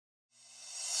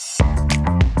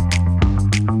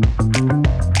Welcome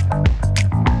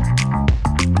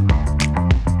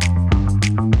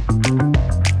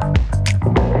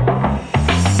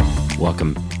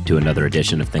to another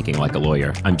edition of Thinking Like a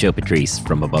Lawyer. I'm Joe Patrice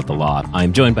from Above the Law.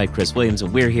 I'm joined by Chris Williams,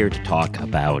 and we're here to talk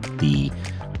about the,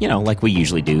 like we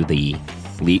usually do, the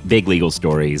big legal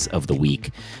stories of the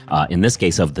week. In this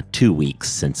case, of the 2 weeks,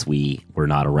 since we were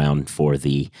not around for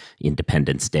the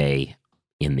Independence Day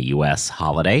in the U.S.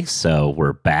 holiday. So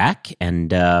we're back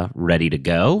and ready to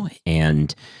go.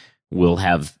 And we'll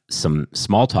have some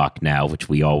small talk now, which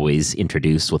we always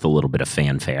introduce with a little bit of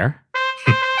fanfare.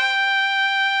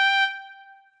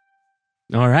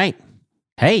 All right.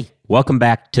 Hey, welcome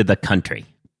back to the country.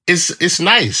 It's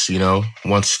nice,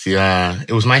 once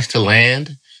it was nice to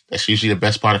land. That's usually the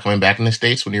best part of coming back in the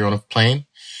States when you're on a plane.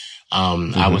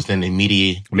 I was then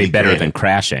immediately better than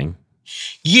crashing.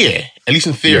 Yeah, at least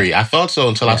in theory. Yeah. I thought so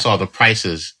until I saw the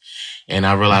prices and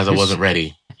I realized I wasn't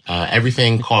ready.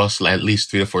 Everything costs at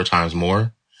least 3 to 4 times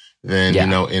more than,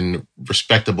 in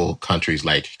respectable countries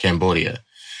like Cambodia.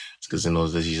 It's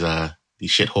because these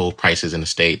shithole prices in the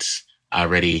States. I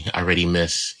already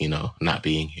miss, not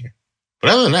being here. But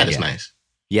other than that, it's nice.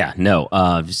 Yeah, no.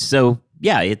 So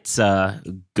yeah, it's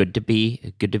good to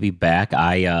be back.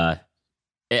 I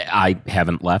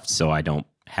haven't left, so I don't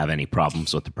have any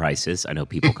problems with the prices. I know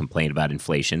people complain about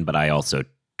inflation, but I also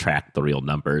track the real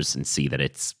numbers and see that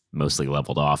it's mostly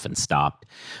leveled off and stopped.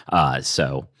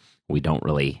 So we don't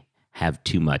really have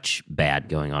too much bad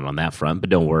going on that front. But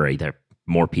don't worry,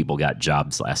 more people got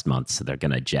jobs last month, so they're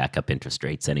going to jack up interest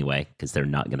rates anyway because they're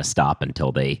not going to stop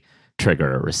until they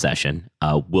trigger a recession.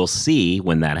 We'll see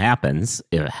when that happens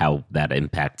how that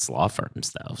impacts law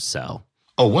firms, though. So,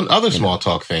 one other small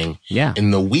talk thing. Yeah.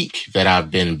 In the week that I've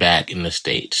been back in the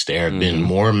States, there have been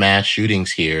more mass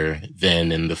shootings here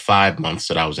than in the 5 months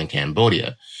that I was in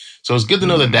Cambodia. So it's good to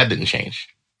know that didn't change.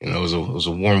 It was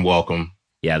a warm welcome.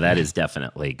 Yeah, that is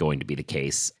definitely going to be the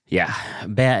case. Yeah,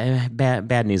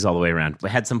 bad news all the way around.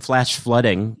 We had some flash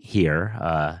flooding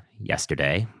here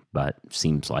yesterday, but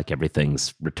seems like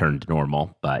everything's returned to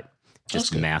normal. But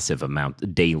just massive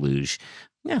amount, deluge.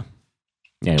 Yeah.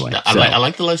 Anyway, I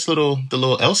like the little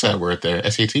LSAT word there,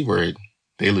 SAT word,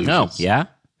 deluge. Oh, yeah,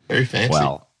 very fancy.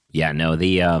 Well, yeah, no,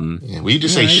 we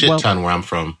just say shit ton where I'm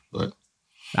from, but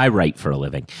I write for a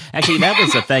living. Actually, that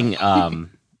was the thing.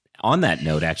 On that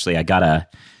note, actually, I got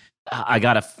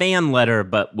a fan letter,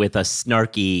 but with a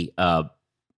snarky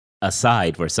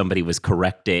aside where somebody was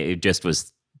correcting, just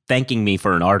was thanking me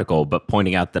for an article, but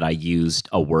pointing out that I used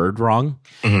a word wrong.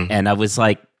 Mm-hmm. And I was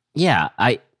like,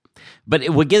 but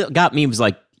what got me was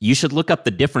like, you should look up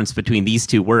the difference between these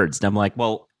two words. And I'm like,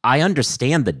 well, I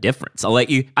understand the difference. I'll let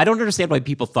you. I don't understand why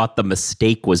people thought the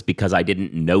mistake was because I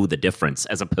didn't know the difference,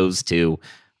 as opposed to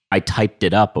I typed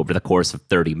it up over the course of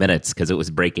 30 minutes because it was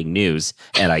breaking news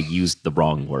and I used the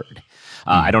wrong word.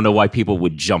 I don't know why people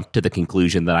would jump to the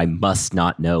conclusion that I must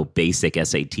not know basic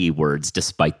SAT words,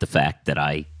 despite the fact that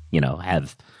I,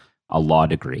 have a law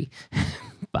degree.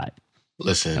 But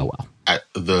listen, oh well.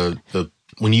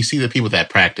 When you see the people that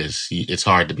practice, it's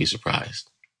hard to be surprised.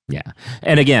 Yeah.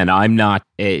 And again, I'm not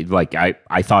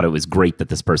I thought it was great that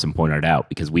this person pointed it out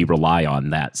because we rely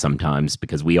on that sometimes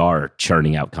because we are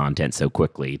churning out content so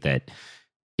quickly that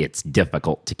it's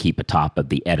difficult to keep atop of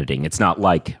the editing. It's not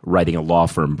like writing a law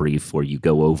firm brief where you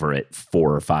go over it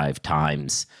 4 or 5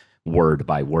 times word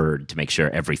by word to make sure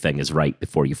everything is right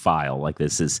before you file. Like,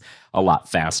 this is a lot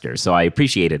faster. So I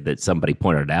appreciated that somebody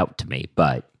pointed it out to me,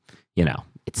 but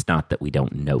it's not that we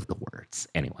don't know the words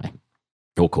anyway.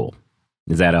 Oh, cool.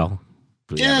 Is that all?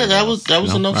 Yeah, that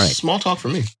was enough small talk for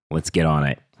me. Let's get on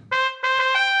it.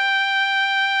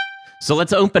 So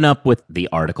let's open up with the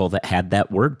article that had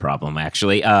that word problem,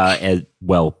 actually.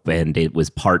 And it was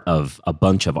part of a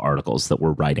bunch of articles that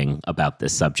we're writing about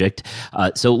this subject.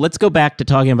 So let's go back to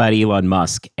talking about Elon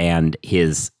Musk and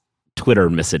his Twitter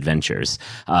misadventures.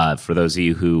 For those of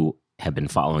you who have been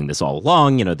following this all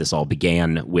along, this all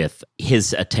began with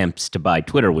his attempts to buy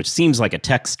Twitter, which seems like a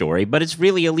tech story, but it's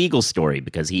really a legal story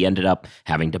because he ended up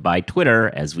having to buy Twitter,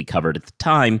 as we covered at the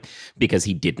time, because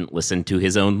he didn't listen to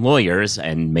his own lawyers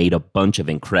and made a bunch of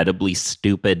incredibly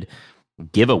stupid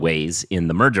giveaways in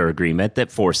the merger agreement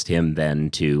that forced him then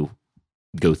to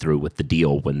go through with the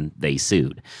deal when they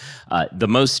sued. The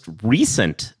most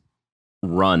recent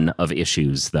run of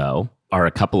issues, though, are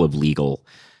a couple of legal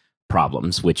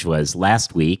problems, which was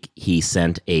last week he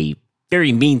sent a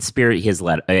very mean-spirited, his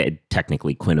letter,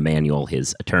 technically Quinn Emanuel,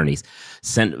 his attorneys,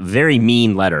 sent a very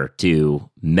mean letter to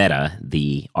Meta,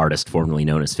 the artist formerly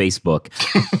known as Facebook,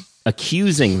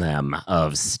 accusing them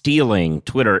of stealing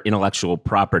Twitter intellectual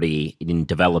property in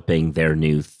developing their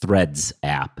new Threads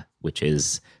app, which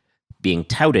is being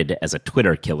touted as a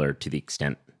Twitter killer to the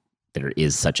extent there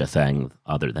is such a thing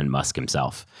other than Musk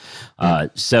himself.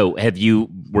 So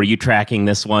were you tracking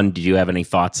this one? Did you have any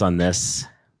thoughts on this?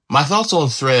 My thoughts on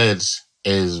Threads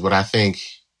is what I think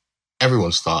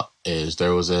everyone's thought is.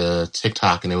 There was a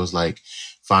TikTok and it was like,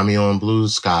 find me on Blue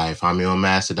Sky, find me on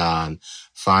Mastodon,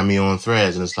 find me on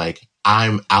Threads. And it's like,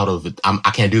 I'm out of it.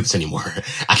 I can't do this anymore.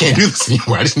 I can't do this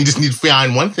anymore. I just need to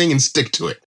find one thing and stick to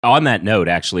it. On that note,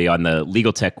 actually, on the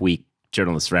Legal Tech Week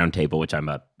Journalists Roundtable, which I'm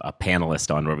a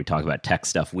panelist on, where we talk about tech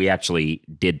stuff, we actually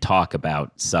did talk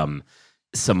about some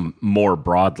more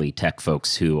broadly tech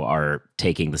folks who are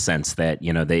taking the sense that,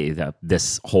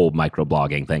 this whole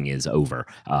microblogging thing is over.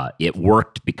 It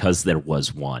worked because there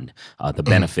was one, the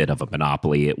benefit of a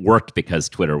monopoly. It worked because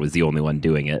Twitter was the only one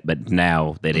doing it. But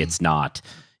now that it's not,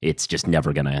 it's just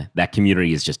never that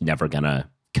community is just never gonna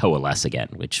coalesce again,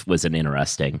 which was an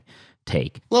interesting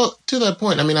take. Well, to that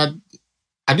point, I mean, I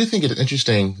do think it's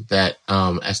interesting that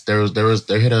as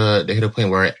they hit a point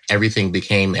where everything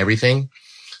became everything.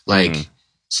 Like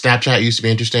Snapchat used to be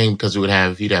interesting because you'd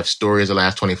have stories the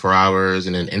last 24 hours,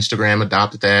 and then Instagram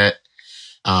adopted that.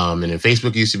 And then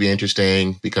Facebook used to be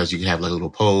interesting because you could have like little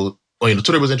posts. Well,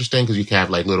 Twitter was interesting because you could have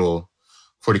like little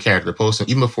 40-character posts. And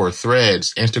even before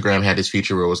Threads, Instagram had this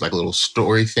feature where it was like a little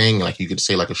story thing, like you could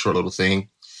say like a short little thing.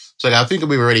 So I think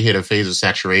we've already hit a phase of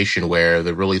saturation where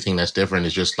the really thing that's different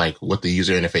is just like what the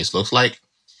user interface looks like.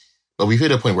 But we've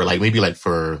hit a point where like maybe like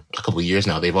for a couple of years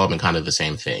now, they've all been kind of the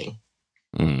same thing.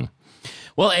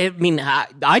 Well, I mean,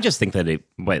 I just think that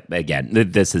but again,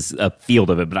 this is a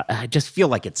field of it, but I just feel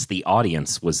like it's the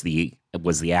audience was the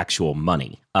actual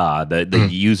money, the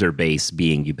user base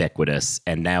being ubiquitous.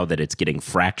 And now that it's getting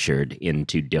fractured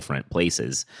into different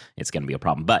places, it's going to be a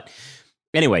problem. But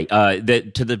anyway,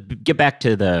 get back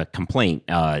to the complaint.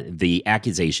 The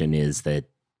accusation is that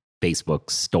Facebook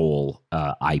stole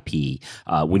IP.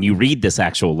 When you read this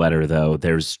actual letter, though,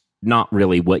 there's not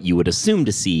really what you would assume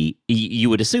to see. You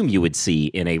would assume you would see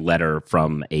in a letter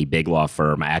from a big law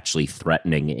firm actually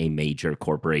threatening a major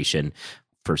corporation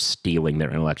for stealing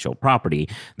their intellectual property.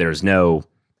 There's no,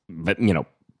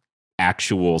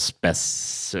 actual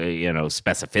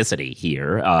specificity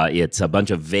here. It's a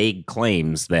bunch of vague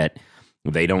claims that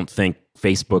they don't think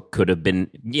Facebook could have been,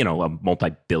 a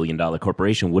multi-billion-dollar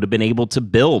corporation would have been able to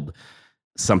build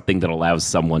something that allows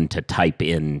someone to type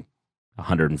in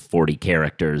 140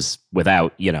 characters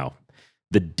without,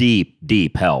 the deep,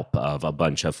 deep help of a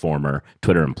bunch of former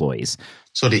Twitter employees.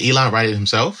 So did Elon write it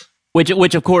himself? Which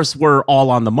of course were all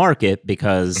on the market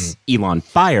because Elon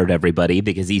fired everybody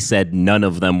because he said none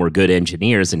of them were good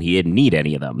engineers and he didn't need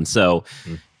any of them. So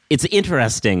it's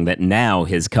interesting that now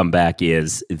his comeback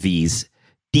is these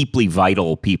deeply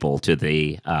vital people to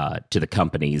the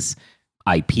company's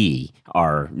IP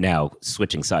are now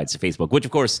switching sides to Facebook, which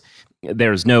of course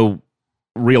there's no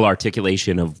real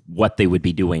articulation of what they would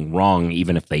be doing wrong,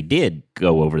 even if they did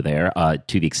go over there,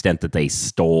 to the extent that they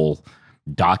stole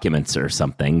documents or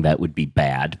something. That would be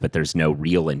bad, but there's no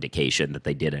real indication that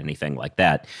they did anything like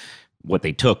that. What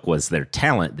they took was their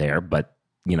talent there, but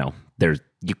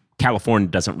California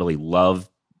doesn't really love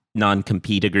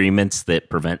non-compete agreements that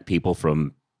prevent people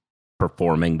from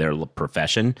performing their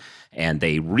profession, and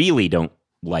they really don't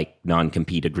like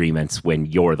non-compete agreements when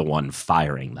you're the one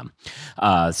firing them.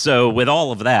 So with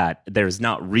all of that, there's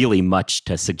not really much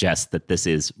to suggest that this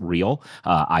is real.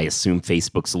 I assume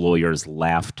Facebook's lawyers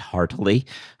laughed heartily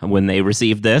when they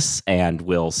received this and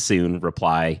will soon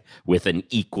reply with an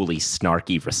equally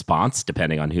snarky response,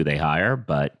 depending on who they hire.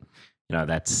 But,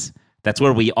 that's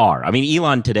where we are. I mean,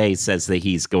 Elon today says that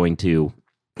he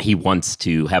wants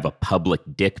to have a public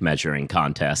dick measuring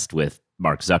contest with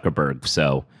Mark Zuckerberg.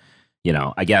 So,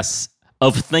 I guess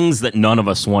of things that none of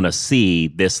us want to see,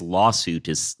 this lawsuit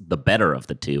is the better of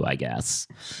the two, I guess.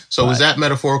 So is that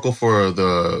metaphorical for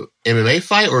the MMA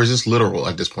fight, or is this literal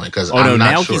at this point? Because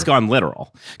now he's gone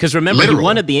literal. Because remember,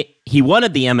 he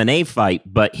wanted the M&A fight,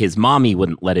 but his mommy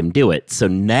wouldn't let him do it. So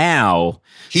now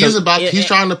he's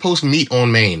trying to post meat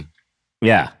on Maine.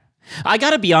 Yeah, I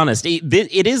got to be honest.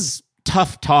 It is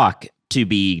tough talk to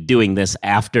be doing this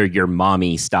after your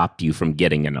mommy stopped you from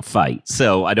getting in a fight.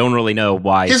 So I don't really know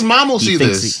why his mom will see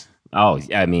this.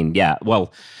 Yeah.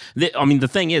 Well, the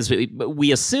thing is,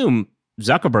 we assume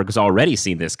Zuckerberg's already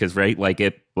seen this because, right?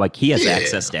 Like he has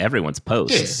access to everyone's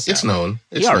posts. Yeah, so it's known.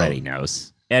 He already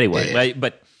knows. Anyway,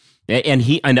 but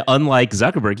unlike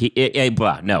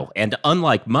Zuckerberg, and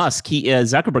unlike Musk,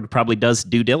 Zuckerberg probably does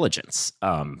due diligence.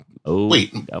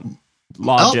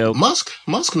 Joke.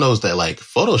 Musk knows that like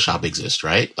Photoshop exists,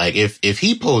 right? Like if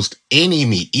he posts any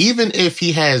meat, even if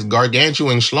he has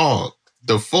gargantuan schlong,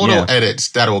 the photo edits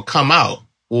that will come out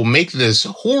will make this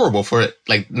horrible for it.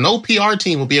 Like, no PR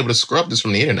team will be able to scrub this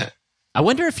from the internet. I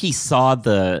wonder if he saw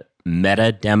the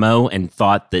Meta demo and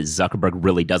thought that Zuckerberg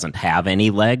really doesn't have any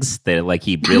legs, that like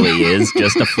he really is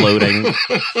just a floating.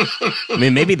 I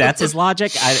mean, maybe that's his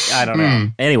logic. I don't know.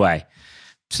 Anyway,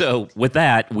 so with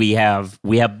that, we have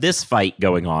this fight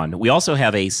going on. We also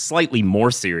have a slightly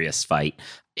more serious fight.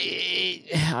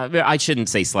 I shouldn't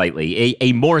say slightly,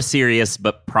 a more serious,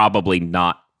 but probably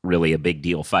not really a big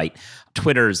deal fight.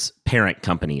 Twitter's parent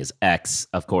company is X,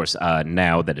 of course.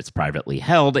 Now that it's privately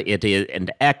held, it is,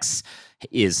 and X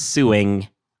is suing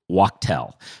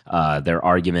Wachtell. Their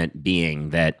argument being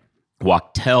that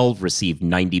Wachtell received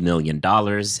 $90 million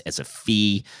as a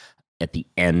fee at the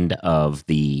end of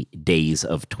the days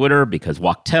of Twitter, because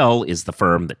Wachtell is the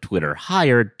firm that Twitter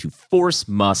hired to force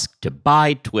Musk to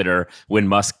buy Twitter when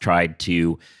Musk tried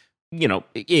to,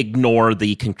 ignore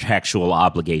the contractual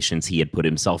obligations he had put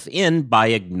himself in by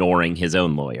ignoring his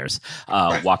own lawyers.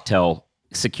 Wachtell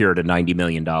secured a $90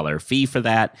 million fee for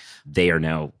that. They are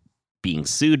now being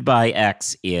sued by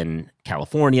X in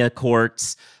California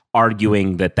courts,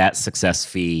 arguing that success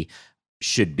fee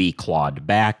should be clawed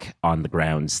back on the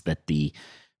grounds that the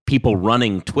people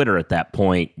running Twitter at that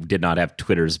point did not have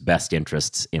Twitter's best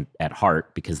interests at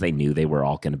heart, because they knew they were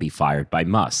all going to be fired by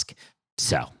Musk.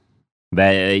 So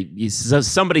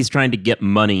somebody's trying to get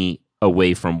money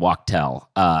away from Wachtell.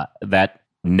 That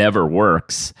never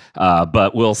works,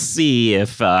 but we'll see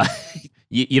if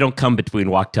you don't come between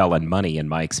Wachtell and money, in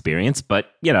my experience. But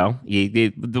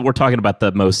we're talking about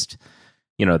the most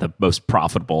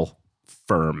profitable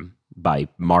firm by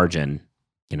margin,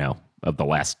 of the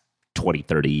last 20,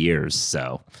 30 years.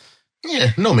 So yeah,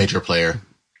 no major player.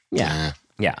 Yeah.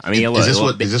 I mean, is this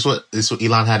what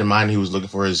Elon had in mind? He was looking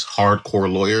for his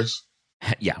hardcore lawyers.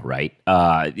 Yeah, right.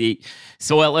 His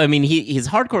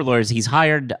hardcore lawyers, he's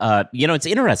hired, it's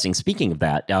interesting. Speaking of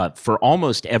that, for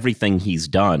almost everything he's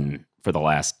done for the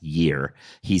last year,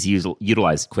 he's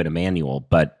utilized Quinn Emanuel,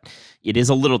 but it is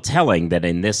a little telling that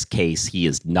in this case, he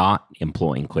is not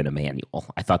employing Quinn Emanuel.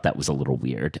 I thought that was a little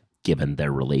weird, given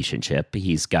their relationship.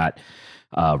 He's got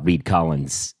Reed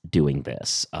Collins doing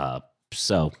this.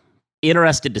 So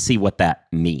interested to see what that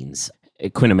means.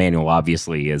 Quinn Emanuel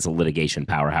obviously is a litigation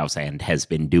powerhouse and has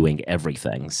been doing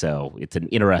everything. So it's an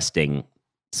interesting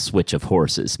switch of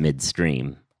horses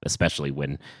midstream, especially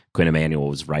when Quinn Emanuel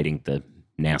was writing the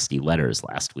nasty letters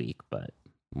last week, but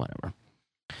whatever.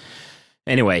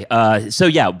 Anyway,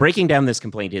 breaking down this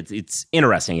complaint, it's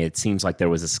interesting. It seems like there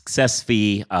was a success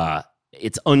fee.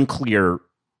 It's unclear,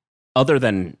 other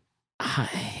than,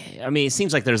 it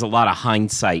seems like there's a lot of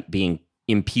hindsight being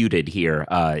imputed here.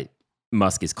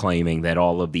 Musk is claiming that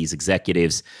all of these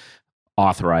executives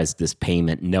authorized this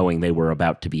payment knowing they were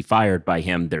about to be fired by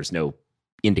him. There's no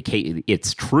indication.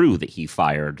 It's true that he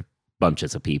fired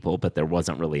bunches of people, but there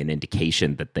wasn't really an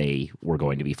indication that they were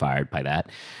going to be fired by that.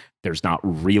 There's not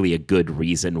really a good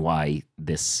reason why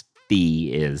this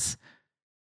fee is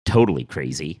totally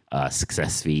crazy.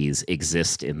 Success fees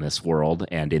exist in this world,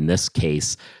 and in this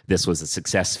case, this was a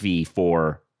success fee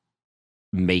for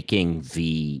making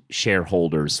the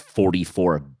shareholders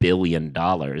 $44 billion.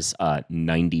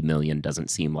 $90 million doesn't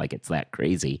seem like it's that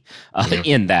crazy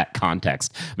in that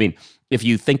context. I mean, if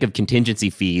you think of contingency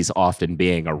fees often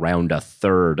being around a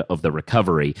third of the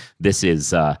recovery, this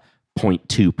is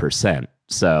 0.2%.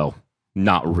 So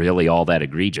not really all that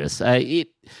egregious.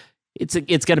 It's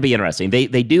going to be interesting.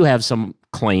 They do have some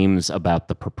claims about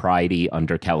the propriety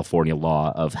under California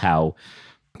law of how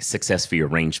success fee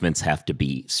arrangements have to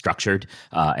be structured,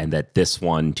 and that this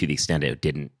one, to the extent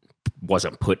it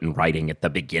wasn't put in writing at the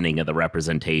beginning of the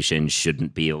representation,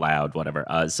 shouldn't be allowed, whatever.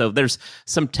 So there's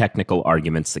some technical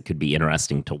arguments that could be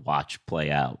interesting to watch play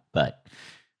out. But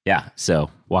yeah, so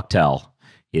Wachtell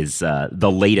is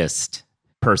the latest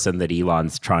person that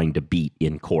Elon's trying to beat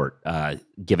in court,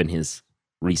 given his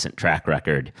recent track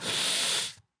record.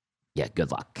 Yeah, good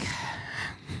luck.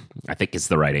 I think it's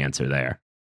the right answer there.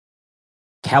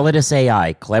 Calidus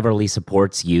AI cleverly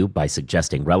supports you by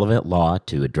suggesting relevant law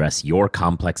to address your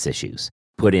complex issues.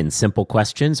 Put in simple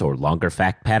questions or longer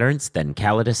fact patterns, then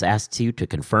Calidus asks you to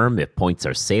confirm if points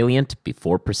are salient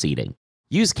before proceeding.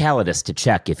 Use Calidus to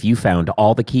check if you found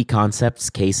all the key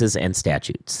concepts, cases, and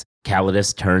statutes.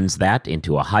 Calidus turns that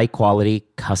into a high-quality,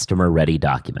 customer-ready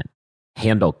document.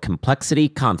 Handle complexity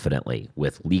confidently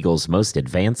with legal's most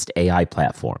advanced AI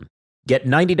platform. Get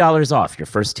 $90 off your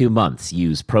first 2 months.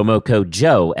 Use promo code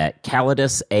Joe at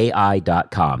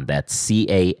calidusai.com. That's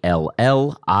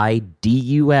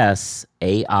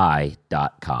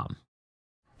CALLIDUSAI.com.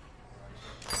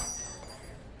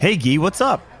 Hey, Guy, what's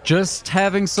up? Just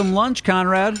having some lunch,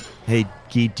 Conrad. Hey,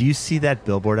 Guy, do you see that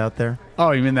billboard out there?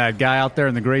 Oh, you mean that guy out there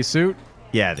in the gray suit?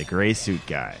 Yeah, the gray suit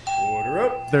guy. Order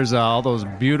up. There's all those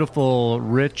beautiful,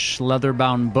 rich,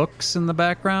 leather-bound books in the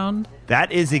background.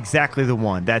 That is exactly the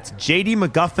one. That's J.D.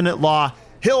 McGuffin at law.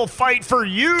 He'll fight for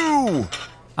you!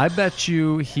 I bet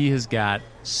you he has got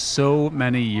so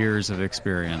many years of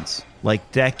experience.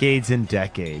 Like decades and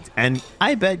decades. And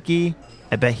I bet he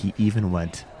even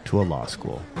went to a law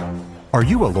school. Are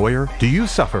you a lawyer? Do you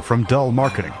suffer from dull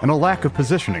marketing and a lack of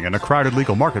positioning in a crowded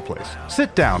legal marketplace?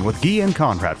 Sit down with Guy and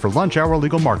Conrad for Lunch Hour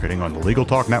Legal Marketing on the Legal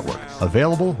Talk Network.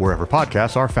 Available wherever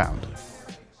podcasts are found.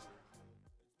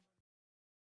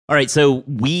 All right, so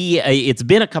it's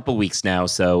been a couple weeks now,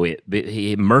 so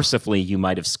mercifully you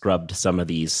might have scrubbed some of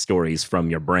these stories from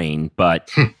your brain,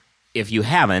 but if you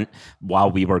haven't,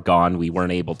 while we were gone, we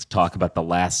weren't able to talk about the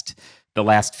last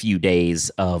few days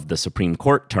of the Supreme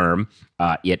Court term.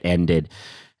 It ended,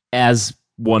 as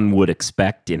one would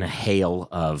expect, in a hail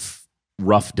of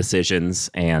rough decisions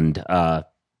and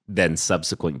then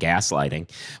subsequent gaslighting.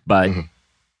 But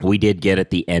we did get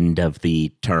at the end of the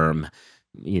term,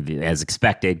 as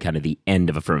expected, kind of the end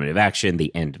of affirmative action,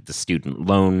 the end of the student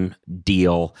loan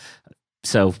deal.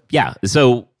 So, yeah.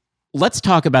 So let's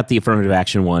talk about the affirmative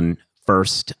action one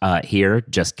first here,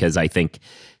 just because I think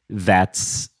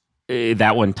that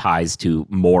one ties to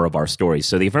more of our stories.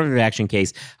 So the affirmative action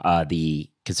case, the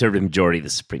conservative majority of the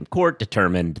Supreme Court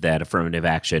determined that affirmative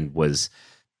action was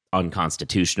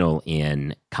unconstitutional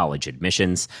in college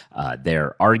admissions.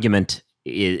 Their argument,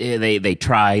 they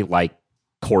try, like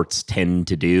courts tend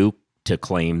to do, to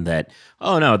claim that,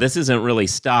 oh no, this isn't really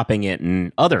stopping it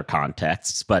in other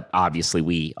contexts, but obviously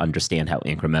we understand how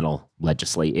incremental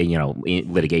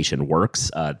litigation works.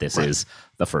 This is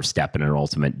the first step in an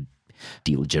ultimate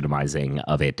delegitimizing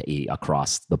of it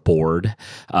across the board.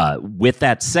 With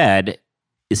that said,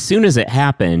 as soon as it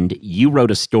happened, you wrote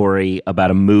a story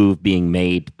about a move being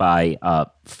made by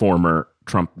former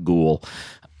Trump ghoul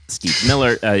Steve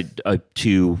Miller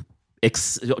to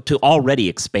already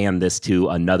expand this to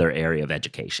another area of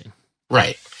education.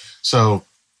 Right. So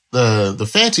the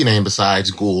fancy name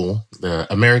besides ghoul, the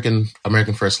American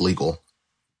First Legal,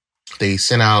 they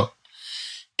sent out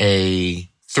a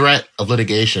threat of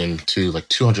litigation to like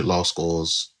 200 law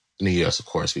schools in the U.S. Of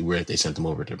course, it'd be weird if they sent them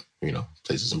over to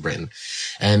places in Britain,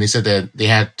 and they said that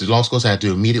the law schools had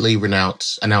to immediately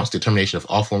announce the termination of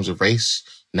all forms of race,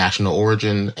 national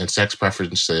origin, and sex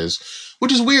preferences.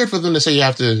 Which is weird for them to say you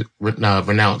have to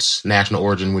renounce national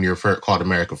origin when you're called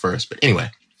America First. But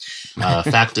anyway,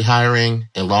 faculty hiring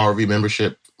and law review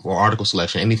membership or article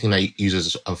selection, anything that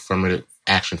uses affirmative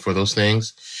action for those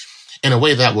things, in a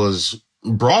way that was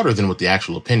broader than what the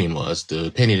actual opinion was. The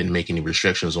opinion didn't make any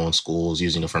restrictions on schools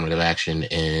using affirmative action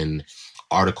in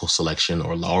article selection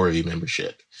or law review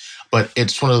membership. But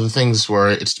it's one of the things where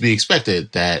it's to be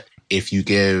expected that if you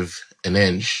give an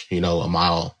inch, a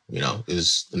mile,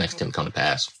 is the next thing to come to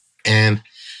pass. And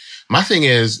my thing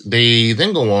is, they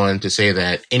then go on to say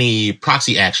that any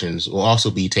proxy actions will also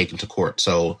be taken to court.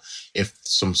 So if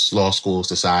some law schools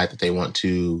decide that they want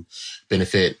to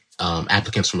benefit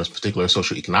applicants from a particular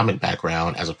socioeconomic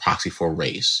background as a proxy for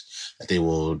race, that they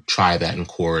will try that in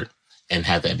court and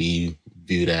have that be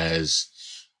viewed as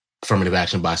affirmative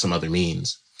action by some other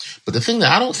means. But the thing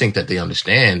that I don't think that they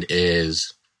understand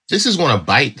is this is going to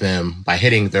bite them by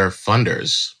hitting their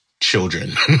funders'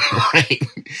 children, right?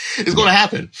 It's going to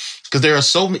happen because there are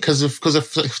so many, because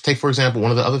if take, for example, one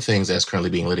of the other things that's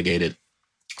currently being litigated,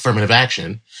 affirmative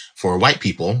action for white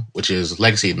people, which is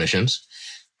legacy admissions.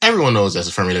 Everyone knows that's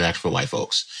affirmative action for white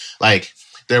folks. Like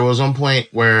there was one point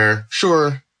where,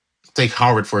 take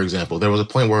Harvard, for example, there was a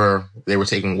point where they were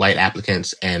taking white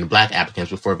applicants and black applicants,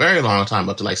 but for a very long time,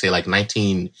 up to like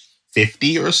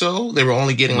 1950 or so, they were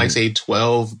only getting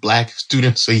 12 black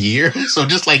students a year. So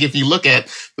just like if you look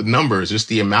at the numbers, just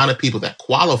the amount of people that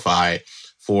qualify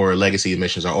for legacy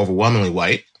admissions are overwhelmingly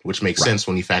white, which makes sense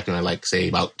when you factor in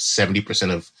about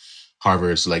 70% of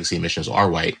Harvard's legacy admissions are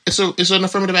white. It's an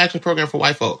affirmative action program for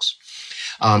white folks.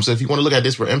 So if you want to look at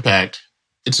disparate impact,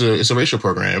 it's a racial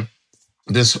program.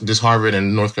 This Harvard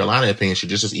and North Carolina opinion should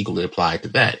just as equally apply to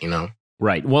that,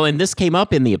 Right. Well, and this came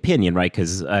up in the opinion, right?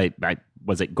 Because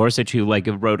was it Gorsuch who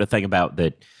wrote a thing about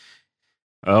that?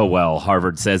 Oh, well,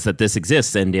 Harvard says that this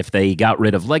exists, and if they got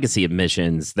rid of legacy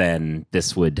admissions, then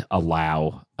this would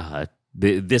allow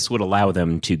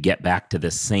them to get back to the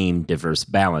same diverse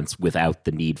balance without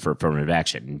the need for affirmative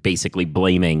action. Basically,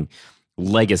 blaming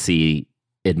legacy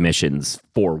admissions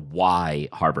for why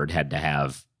Harvard had to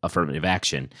have affirmative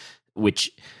action,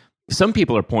 which some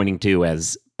people are pointing to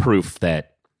as proof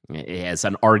that as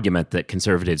an argument that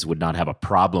conservatives would not have a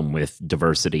problem with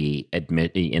diversity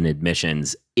in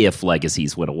admissions if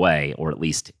legacies went away, or at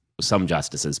least some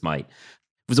justices might.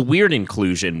 It was a weird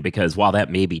inclusion because while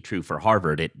that may be true for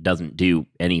Harvard, it doesn't do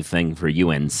anything for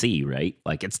UNC, right?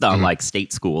 Like, it's not like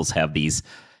state schools have these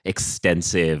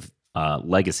extensive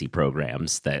legacy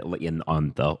programs that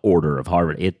on the order of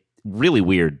Harvard. It really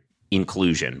weird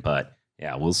inclusion, but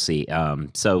yeah, we'll see.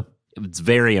 So it's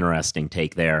very interesting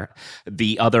take there.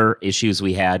 The other issues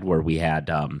we had were the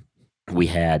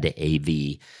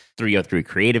 303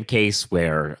 creative case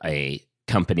where a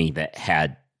company that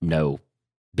had no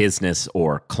business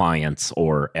or clients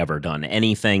or ever done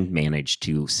anything managed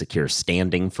to secure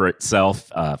standing for itself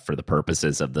for the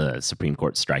purposes of the Supreme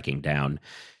Court striking down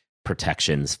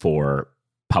protections for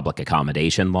public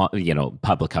accommodation law,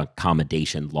 public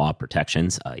accommodation law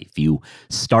protections. If you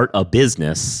start a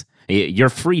business, you're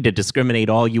free to discriminate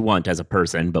all you want as a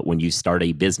person, but when you start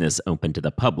a business open to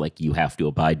the public, you have to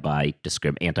abide by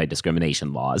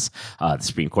anti-discrimination laws. The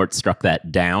Supreme Court struck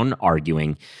that down,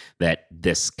 arguing that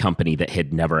this company that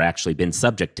had never actually been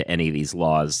subject to any of these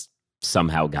laws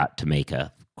somehow got to make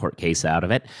a court case out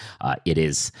of it. It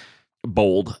is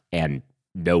bold and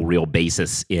no real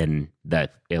basis in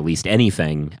that, at least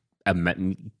anything,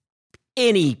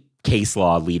 any case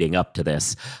law leading up to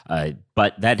this.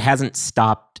 But that hasn't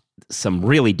stopped some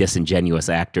really disingenuous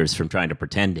actors from trying to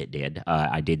pretend it did.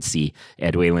 I did see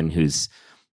Ed Whalen, who's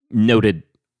noted,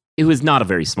 who is not a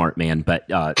very smart man, but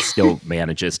still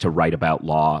manages to write about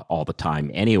law all the time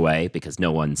anyway, because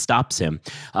no one stops him.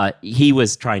 He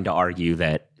was trying to argue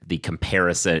that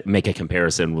make a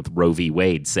comparison with Roe v.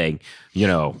 Wade, saying,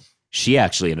 she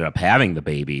actually ended up having the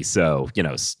baby. So,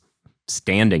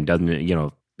 standing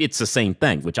doesn't, it's the same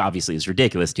thing, which obviously is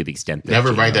ridiculous to the extent that...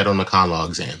 Never write that on the con law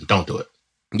exam. Don't do it.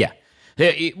 Yeah.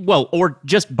 Well, or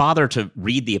just bother to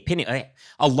read the opinion.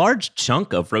 A large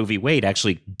chunk of Roe v. Wade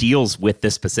actually deals with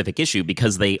this specific issue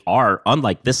because they are,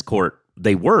 unlike this court,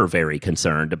 they were very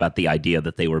concerned about the idea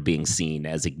that they were being seen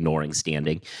as ignoring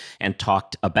standing, and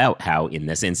talked about how, in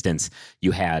this instance,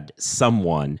 you had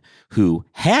someone who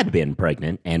had been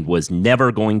pregnant and was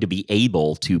never going to be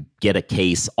able to get a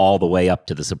case all the way up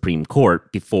to the Supreme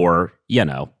Court before,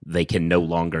 they can no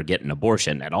longer get an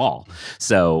abortion at all.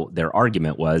 So their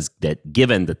argument was that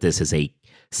given that this is a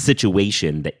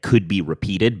situation that could be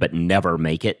repeated but never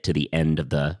make it to the end of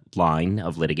the line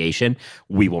of litigation,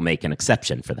 we will make an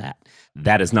exception for that.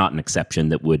 That is not an exception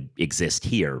that would exist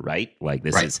here, right? Like,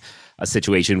 this is a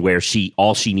situation where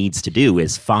all she needs to do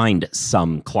is find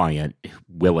some client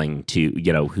willing to,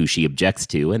 who she objects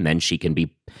to, and then she can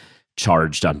be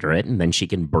charged under it, and then she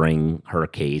can bring her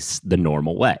case the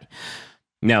normal way.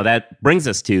 Now, that brings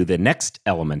us to the next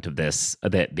element of this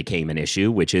that became an issue,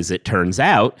 which is it turns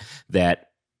out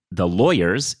that the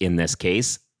lawyers in this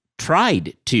case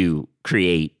tried to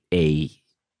create a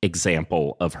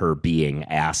example of her being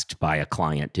asked by a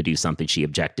client to do something she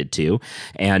objected to,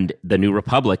 and the New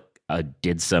Republic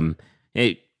did some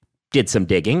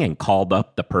digging and called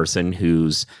up the person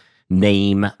whose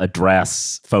name,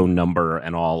 address, phone number,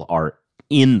 and all are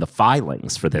in the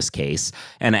filings for this case,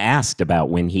 and asked about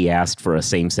when he asked for a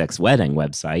same-sex wedding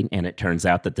website. And it turns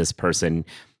out that this person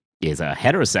is a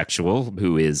heterosexual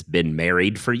who has been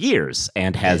married for years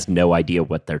and has no idea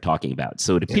what they're talking about.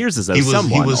 So it appears as though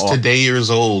he was today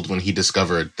years old when he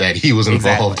discovered that he was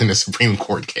involved in a Supreme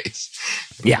Court case.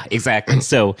 Yeah, exactly.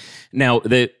 So now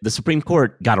the Supreme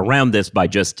Court got around this by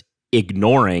just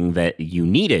ignoring that you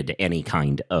needed any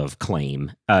kind of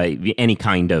claim, any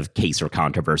kind of case or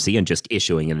controversy, and just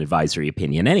issuing an advisory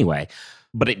opinion anyway.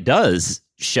 But it does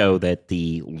show that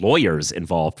the lawyers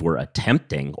involved were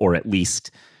attempting, or at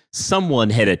least someone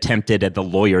had attempted, and the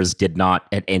lawyers did not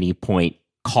at any point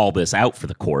call this out for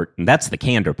the court. And that's the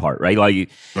candor part, right? Like,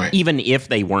 even if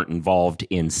they weren't involved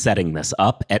in setting this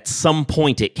up, at some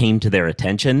point it came to their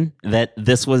attention that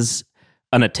this was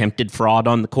an attempted fraud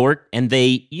on the court, and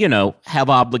they, have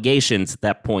obligations at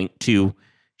that point to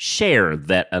share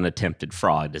that an attempted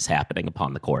fraud is happening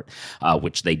upon the court,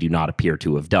 which they do not appear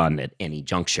to have done at any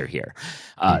juncture here.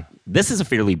 This is a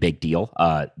fairly big deal.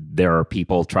 There are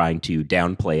people trying to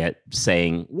downplay it,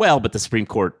 saying, well, but the Supreme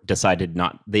Court decided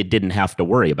they didn't have to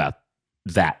worry about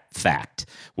that fact,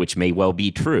 which may well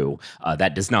be true.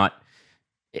 That does not,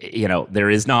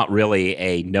 there is not really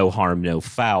a no harm, no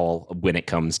foul when it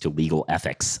comes to legal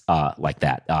ethics like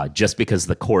that. Just because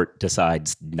the court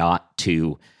decides not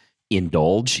to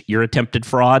indulge your attempted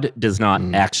fraud does not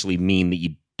actually mean that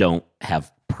you don't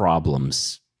have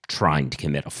problems trying to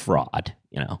commit a fraud,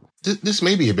 This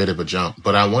may be a bit of a jump,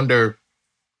 but I wonder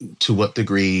to what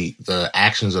degree the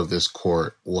actions of this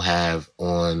court will have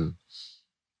on,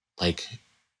 like,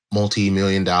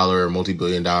 multi-million dollar or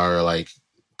multi-billion dollar like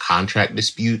contract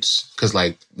disputes. Because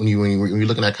like when you're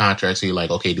looking at contracts, you're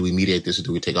like, okay, do we mediate this or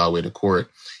do we take it all the way to court?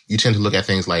 You tend to look at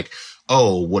things like,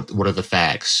 oh, what are the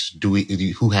facts?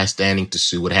 Who has standing to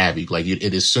sue? What have you? Like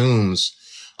it assumes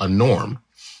a norm,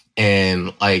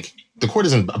 and like the court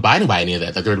isn't abiding by any of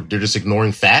that. Like they're just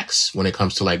ignoring facts when it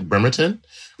comes to like Bremerton.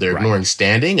 They're ignoring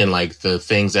standing and like the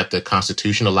things that the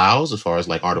Constitution allows as far as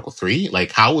like Article 3.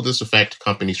 Like how will this affect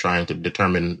companies trying to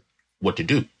determine what to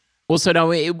do? Well, so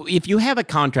now if you have a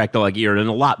contract, like you're in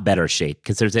a lot better shape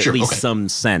because there's at least some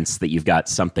sense that you've got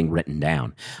something written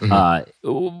down.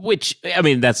 Which, I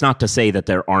mean, that's not to say that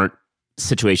there aren't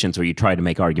situations where you try to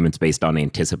make arguments based on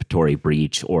anticipatory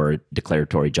breach or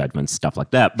declaratory judgments, stuff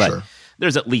like that. But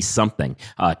there's at least something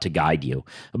to guide you.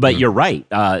 But you're right.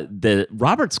 The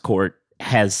Roberts Court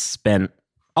has spent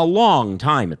a long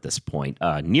time at this point,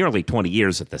 nearly 20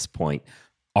 years at this point,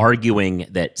 arguing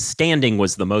that standing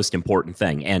was the most important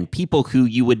thing. And people who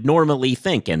you would normally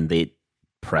think, and the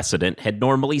precedent had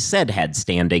normally said had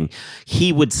standing,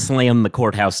 he would slam the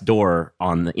courthouse door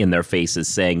in their faces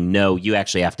saying, no, you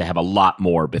actually have to have a lot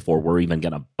more before we're even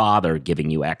going to bother giving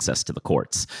you access to the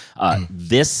courts.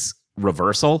 This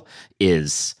reversal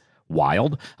is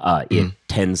wild.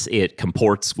 It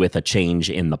comports with a change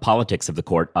in the politics of the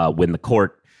court. When the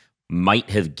court might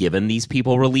have given these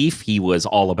people relief, he was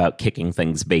all about kicking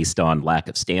things based on lack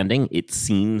of standing. It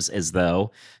seems as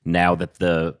though now that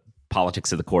the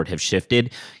politics of the court have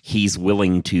shifted, he's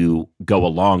willing to go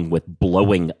along with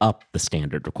blowing up the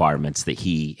standard requirements that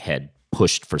he had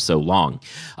pushed for so long.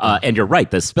 And you're right,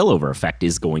 the spillover effect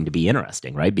is going to be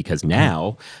interesting, right? Because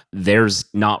now there's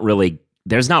not really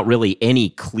any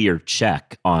clear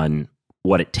check on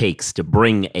what it takes to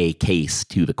bring a case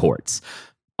to the courts,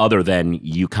 other than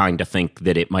you kind of think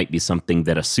that it might be something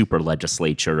that a super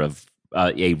legislature of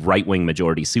a right-wing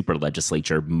majority super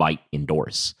legislature might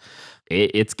endorse.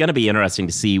 It's going to be interesting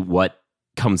to see what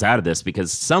comes out of this,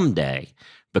 because someday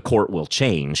the court will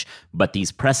change, but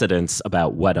these precedents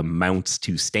about what amounts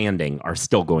to standing are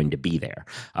still going to be there.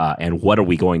 And what are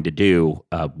we going to do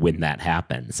when that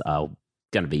happens? Going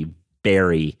to be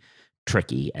very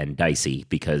tricky and dicey,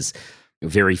 because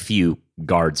very few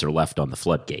guards are left on the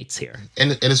floodgates here.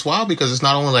 And it's wild because it's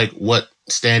not only like what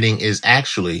standing is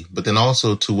actually, but then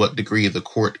also to what degree the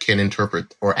court can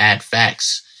interpret or add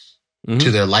facts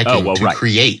to their liking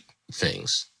create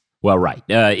things. Well, right.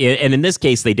 And in this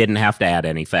case, they didn't have to add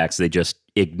any facts. They just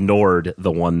ignored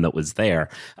the one that was there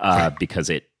because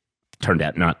it turned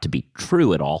out not to be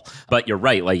true at all. But you're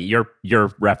right. Like you're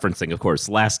referencing, of course,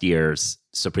 last year's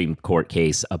Supreme Court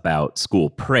case about school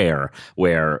prayer,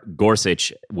 where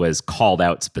Gorsuch was called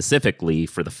out specifically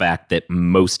for the fact that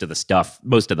most of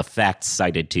the facts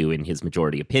cited to in his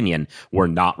majority opinion were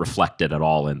not reflected at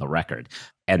all in the record.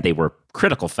 And they were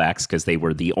critical facts because they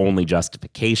were the only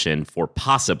justification for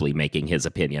possibly making his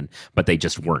opinion, but they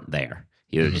just weren't there.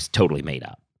 They were just totally made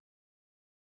up.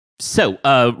 So,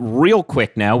 real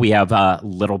quick now, we have a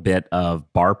little bit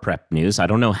of bar prep news. I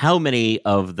don't know how many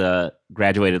of the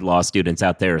graduated law students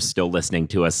out there are still listening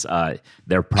to us.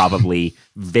 They're probably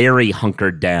very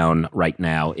hunkered down right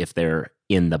now if they're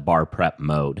in the bar prep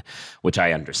mode, which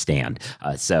I understand.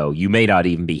 So you may not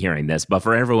even be hearing this, but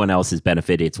for everyone else's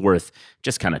benefit, it's worth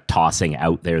just kind of tossing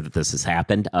out there that this has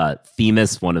happened.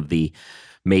 Themis, one of the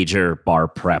major bar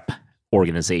prep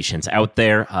organizations out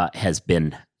there, has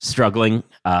been struggling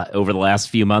over the last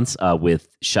few months with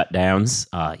shutdowns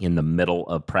in the middle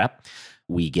of prep.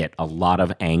 We get a lot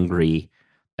of angry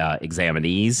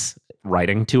examinees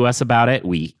writing to us about it.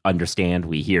 We understand,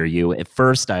 we hear you. At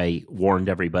first, I warned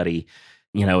everybody,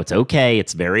 it's okay.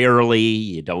 It's very early.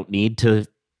 You don't need to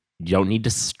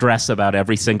stress about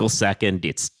every single second.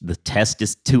 The test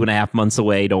is 2.5 months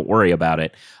away. Don't worry about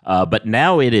it. But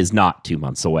now it is not 2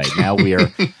 months away. Now we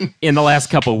are in the last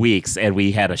couple of weeks, and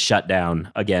we had a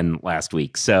shutdown again last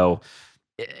week. So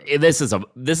this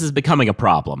is becoming a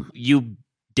problem. You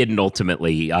didn't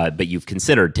ultimately, but you've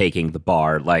considered taking the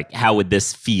bar. Like, how would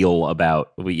this feel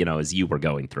about, as you were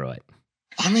going through it?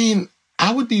 I mean,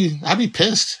 I'd be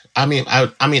pissed. I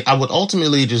would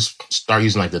ultimately just start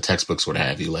using like the textbooks, what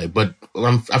have you. Like, but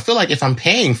I feel like if I'm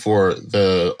paying for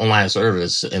the online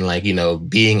service and like,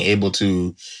 being able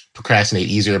to procrastinate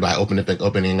easier by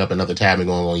opening up another tab and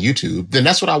going on YouTube, then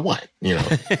that's what I want,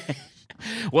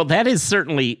 Well, that has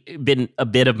certainly been a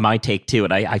bit of my take too.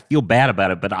 And I feel bad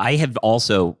about it, but I have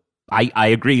also, I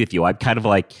agree with you. I'm kind of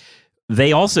like,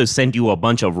 they also send you a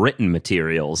bunch of written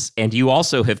materials, and you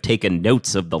also have taken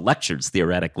notes of the lectures,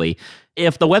 theoretically.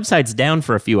 If the website's down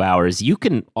for a few hours, you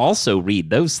can also read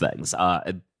those things.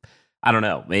 I don't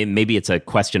know. Maybe it's a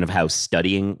question of how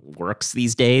studying works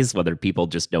these days, whether people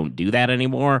just don't do that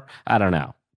anymore. I don't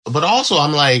know. But also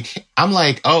I'm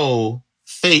like, oh,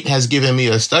 fate has given me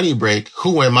a study break.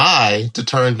 Who am I to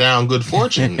turn down good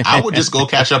fortune? I would just go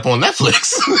catch up on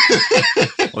Netflix.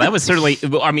 Well, that was certainly,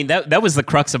 I mean, that was the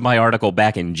crux of my article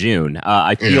back in June.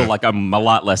 I feel like I'm a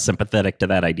lot less sympathetic to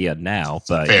that idea now.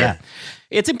 But Fair. yeah,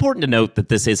 it's important to note that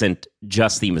this isn't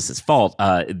just Themis's fault.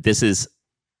 This is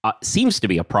seems to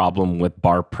be a problem with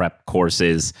bar prep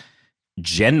courses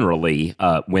generally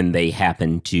when they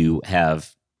happen to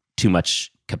have too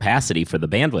much capacity for the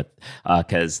bandwidth,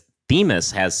 because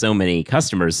Themis has so many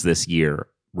customers this year,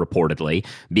 reportedly,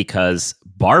 because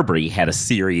Barbary had a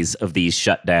series of these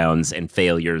shutdowns and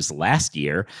failures last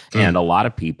year. And a lot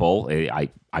of people,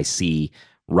 I see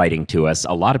writing to us,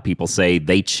 a lot of people say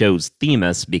they chose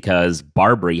Themis because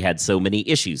Barbary had so many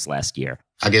issues last year.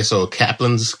 I guess so.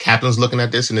 Kaplan's looking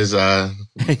at this and is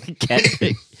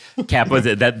Cap, was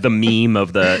it that the meme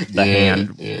of the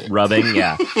hand rubbing?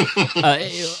 Yeah.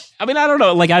 I mean, I don't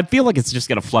know. Like, I feel like it's just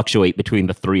going to fluctuate between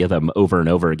the three of them over and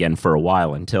over again for a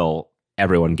while until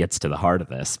everyone gets to the heart of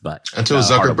this. But until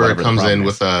Zuckerberg comes in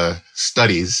with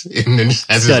studies and then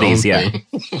has studies, his own thing.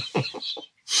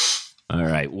 All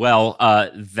right. Well,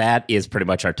 that is pretty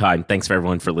much our time. Thanks for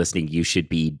everyone for listening. You should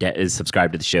be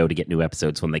subscribed to the show to get new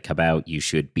episodes when they come out. You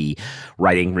should be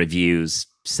writing reviews,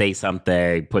 say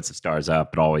something, put some stars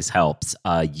up. It always helps.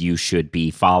 You should be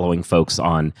following folks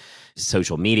on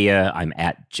social media. I'm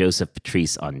at Joseph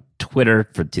Patrice on Twitter,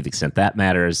 to the extent that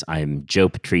matters. I'm Joe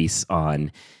Patrice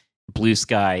on Blue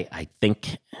Sky. I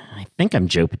think I'm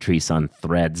Joe Patrice on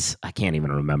Threads. I can't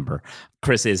even remember.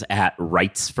 Chris is at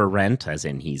Writes for Rent, as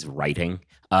in he's writing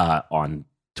on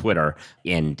Twitter.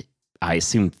 And I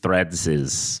assume Threads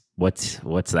is what's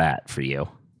that for you?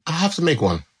 I have to make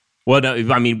one. Well, no,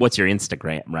 I mean, what's your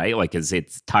Instagram, right? Like,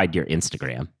 it's tied to your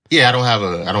Instagram. Yeah, I don't have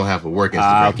a work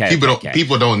Instagram. Okay,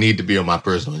 people don't need to be on my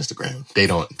personal Instagram. They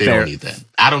don't need that.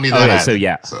 I don't need that. Okay, either, so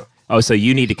yeah. So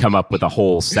you need to come up with a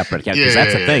whole separate account, because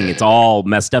that's the thing. Yeah. It's all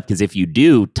messed up, because if you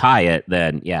do tie it,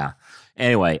 then yeah.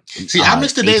 Anyway. See, I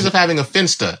miss the days of having a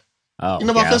Finsta. Oh, you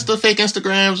know about Finsta, fake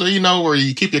Instagrams, or where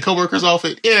you keep your coworkers off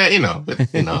it? Yeah, but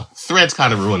Threads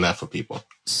kind of ruined that for people.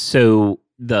 So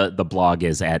the blog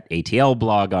is at ATL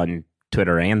blog on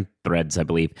Twitter and Threads, I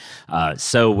believe.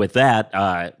 So with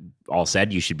that all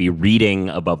said, you should be reading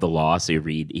Above the Law. So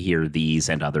you hear these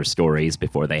and other stories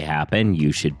before they happen.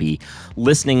 You should be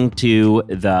listening to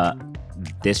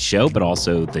this show, but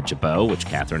also the Jabot, which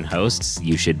Catherine hosts.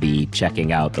 You should be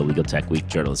checking out the Legal Tech Week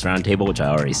Journalist Roundtable, which I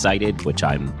already cited, which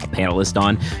I'm a panelist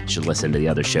on. You should listen to the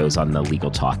other shows on the Legal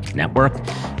Talk Network.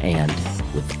 And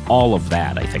with all of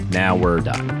that, I think now we're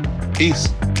done. Peace.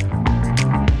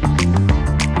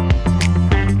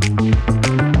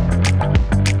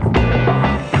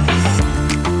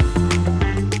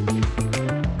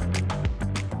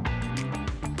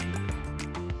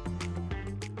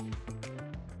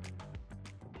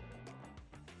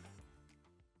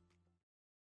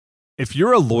 If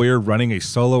you're a lawyer running a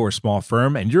solo or small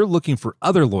firm and you're looking for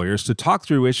other lawyers to talk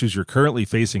through issues you're currently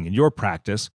facing in your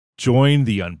practice, join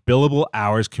the Unbillable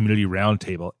Hours Community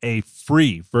Roundtable, a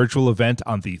free virtual event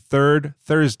on the third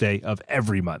Thursday of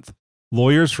every month.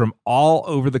 Lawyers from all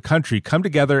over the country come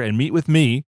together and meet with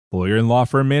me, lawyer and law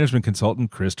firm management consultant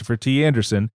Christopher T.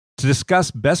 Anderson, to discuss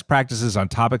best practices on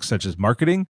topics such as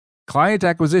marketing, client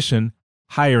acquisition,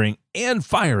 hiring and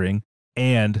firing,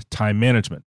 and time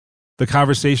management. The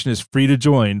conversation is free to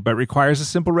join, but requires a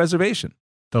simple reservation.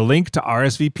 The link to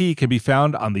RSVP can be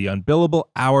found on the Unbillable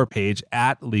Hour page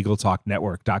at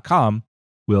LegalTalkNetwork.com.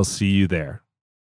 We'll see you there.